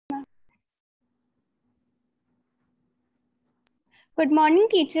Good morning,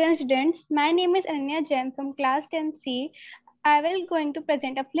 teachers and students. My name is Ananya Jem from class 10C. I will going to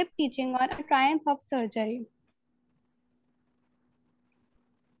present a flip teaching on a triumph of surgery.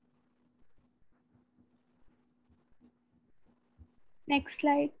 Next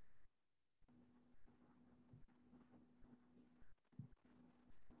slide.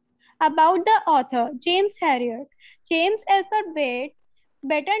 About the author, James Herriot. James Alfred Bates,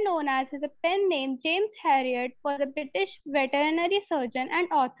 better known as his pen name James Herriot, was a British veterinary surgeon and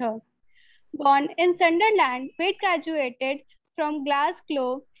author. Born in Sunderland, Bates graduated from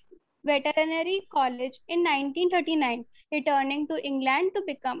Glasgow Veterinary College in 1939, returning to England to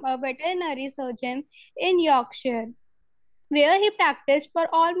become a veterinary surgeon in Yorkshire, where he practiced for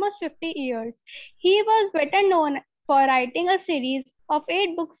almost 50 years. He was better known for writing a series of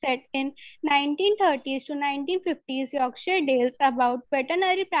 8 books set in 1930s to 1950s Yorkshire Dales about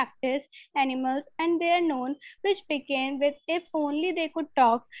veterinary practice, animals, and their known, which began with If Only They Could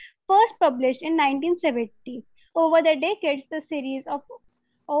Talk, first published in 1970. Over the decades, the series of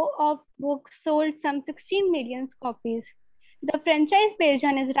books sold some 16 million copies. The franchise based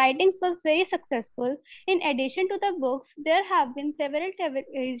on his writings was very successful. In addition to the books, there have been several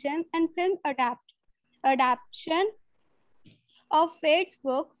television and film adaptation of Wade's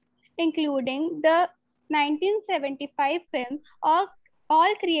books, including the 1975 film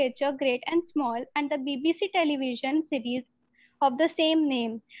All Creature Great and Small and the BBC television series of the same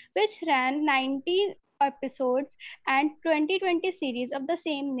name, which ran 90 episodes, and 2020 series of the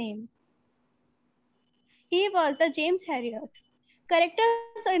same name. He was the James Herriot.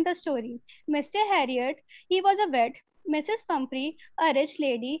 Characters in the story. Mr. Herriot, he was a vet. Mrs. Pumphrey, a rich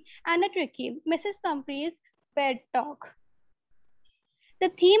lady, and a Tricki, Mrs. Pumphrey's pet dog. The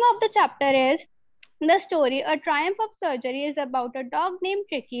theme of the chapter is the story, A Triumph of Surgery, is about a dog named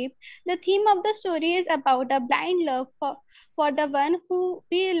Tricki. The theme of the story is about a blind love for the one who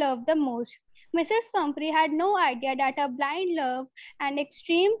we love the most. Mrs. Pumphrey had no idea that a blind love and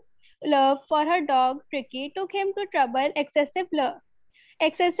extreme love for her dog Tricki took him to trouble. Excessive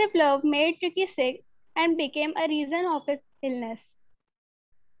love made Tricki sick and became a reason of his illness.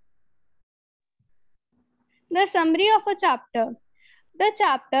 The summary of a chapter. The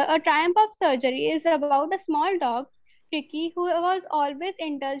chapter, A Triumph of Surgery, is about a small dog, Tricki, who was always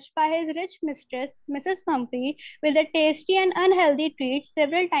indulged by his rich mistress, Mrs. Pumphrey, with a tasty and unhealthy treat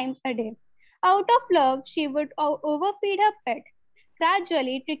several times a day. Out of love, she would overfeed her pet.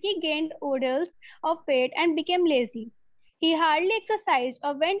 Gradually, Tricki gained odors of weight and became lazy. He hardly exercised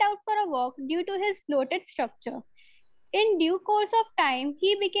or went out for a walk due to his bloated structure. In due course of time,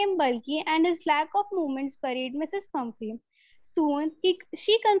 he became bulky and his lack of movements worried Mrs. Pumphrey. Soon,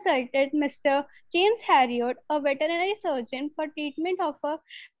 she consulted Mr. James Herriot, a veterinary surgeon, for treatment of a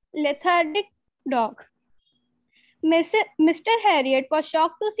lethargic dog. Mr. Herriot was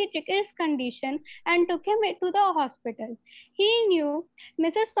shocked to see Tricky's condition and took him to the hospital. He knew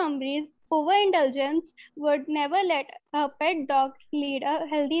Mrs. Pumphrey's overindulgence would never let a pet dog lead a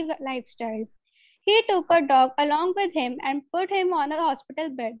healthy lifestyle. He took a dog along with him and put him on a hospital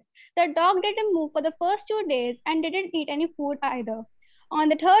bed. The dog didn't move for the first 2 days and didn't eat any food either. On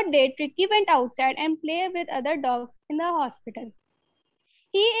the third day, Tricky went outside and played with other dogs in the hospital.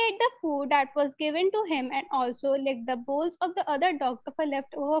 He ate the food that was given to him and also licked the bowls of the other dogs of a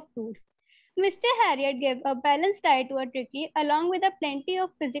leftover food. Mr. Herriot gave a balanced diet to a Tricky along with a plenty of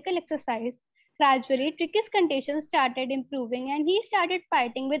physical exercise. Gradually, Tricky's condition started improving and he started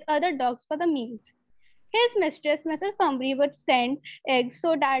fighting with other dogs for the meals. His mistress, Mrs. Pumphrey, would send eggs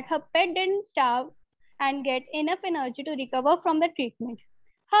so that her pet didn't starve and get enough energy to recover from the treatment.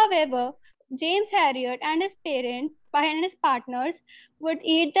 However, James Herriot and his parents and his partners would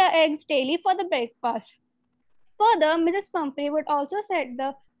eat the eggs daily for the breakfast. Further, Mrs. Pumphrey would also send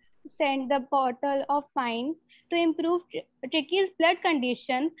the bottle of wine to improve Tricky's blood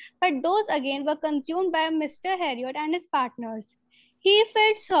condition, but those again were consumed by Mr. Herriot and his partners. He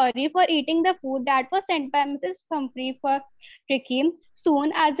felt sorry for eating the food that was sent by Mrs. Pumphrey for Tricky.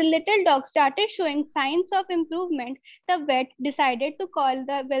 Soon, as the little dog started showing signs of improvement, the vet decided to call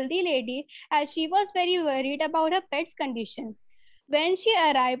the wealthy lady as she was very worried about her pet's condition. When she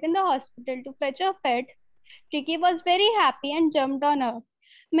arrived in the hospital to fetch her pet, Tricky was very happy and jumped on her.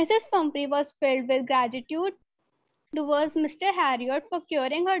 Mrs. Pumphrey was filled with gratitude towards Mr. Herriot for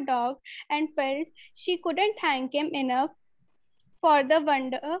curing her dog and felt she couldn't thank him enough for the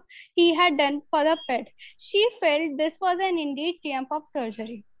wonder he had done for the pet. She felt this was an indeed triumph of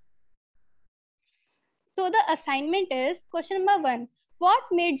surgery. So the assignment is question number 1. What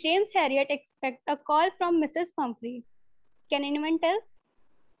made James Herriot expect a call from Mrs. Pumphrey? Can anyone tell?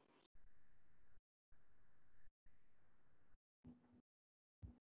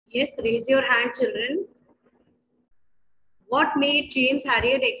 Yes, raise your hand, children. What made James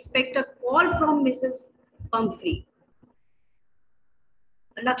Herriot expect a call from Mrs. Pumphrey?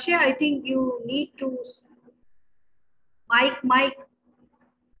 Lakshya, I think you need to mic.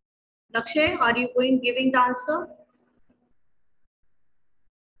 Lakshya, are you giving the answer?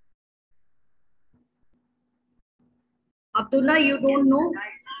 Abdullah, you don't know?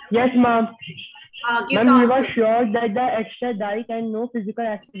 Yes, ma'am. Give the Ma'am, he was answer. sure that the extra diet and no physical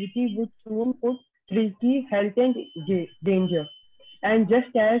activity would soon put Tricki health in danger. And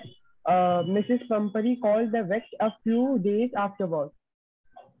just as Mrs. Pumphrey called the vet a few days afterwards.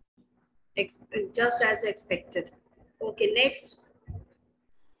 Just as expected. Okay, next.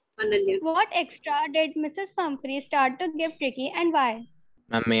 Ananya. What extra did Mrs. Pumphrey start to give Tricki and why?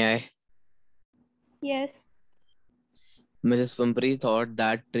 Ma'am, may I? Yes. Mrs. Pumphrey thought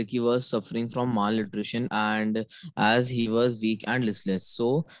that Tricki was suffering from malnutrition and as he was weak and listless.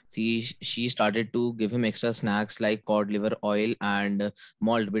 So she started to give him extra snacks like cod liver oil and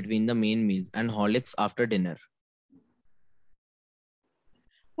malt between the main meals and Horlicks after dinner.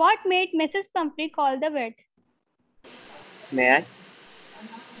 What made Mrs. Pumphrey call the vet? May I?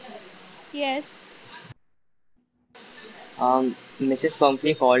 Yes. Mrs.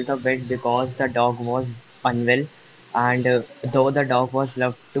 Pumphrey called the vet because the dog was unwell, and though the dog was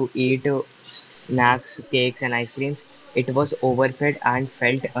loved to eat snacks, cakes, and ice creams, it was overfed and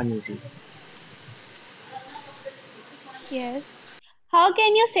felt uneasy. Yes. How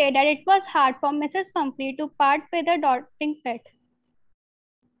can you say that it was hard for Mrs. Pumphrey to part with a doting pet?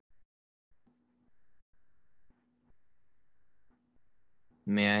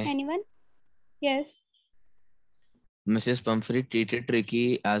 May I? Anyone? Yes. Mrs. Pumphrey treated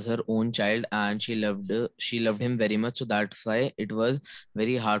Tricki as her own child and she loved him very much. So that's why it was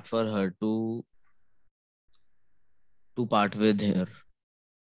very hard for her to part with her.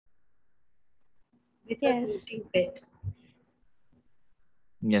 With a Yes. doting pet.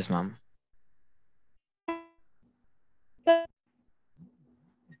 Yes, ma'am. Thank you.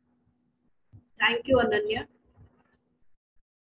 Thank you, Ananya.